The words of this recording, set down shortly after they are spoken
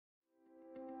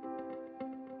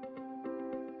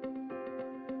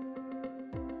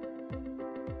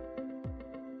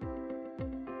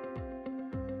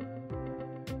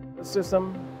The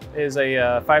system is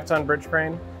a 5-ton bridge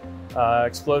crane,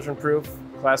 explosion-proof,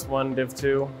 Class 1 Div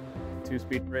 2,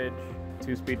 2-speed bridge,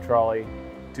 2-speed trolley,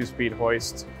 2-speed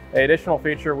hoist. An additional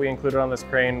feature we included on this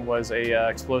crane was a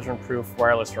explosion-proof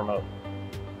wireless remote.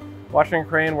 Washington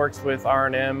Crane works with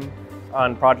R&M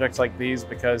on projects like these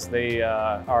because they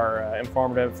are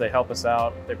informative, they help us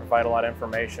out, they provide a lot of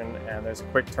information, and there's a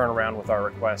quick turnaround with our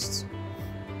requests.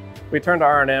 We turn to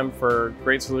R&M for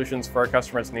great solutions for our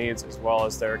customers' needs as well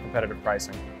as their competitive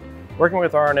pricing. Working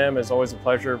with R&M is always a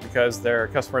pleasure because their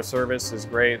customer service is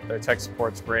great, their tech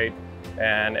support's great,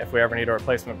 and if we ever need a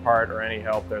replacement part or any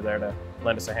help, they're there to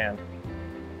lend us a hand.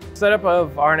 Setup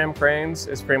of R&M cranes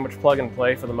is pretty much plug and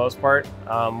play for the most part.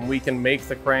 We can make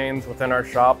the cranes within our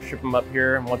shop, ship them up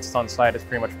here, and once it's on site, it's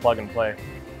pretty much plug and play.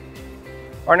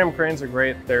 R&M cranes are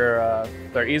great.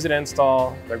 They're easy to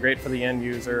install, they're great for the end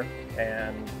user,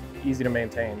 and easy to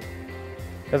maintain.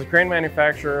 As a crane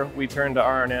manufacturer, we turn to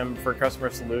R&M for customer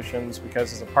solutions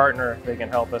because as a partner, they can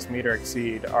help us meet or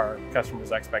exceed our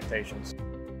customers' expectations.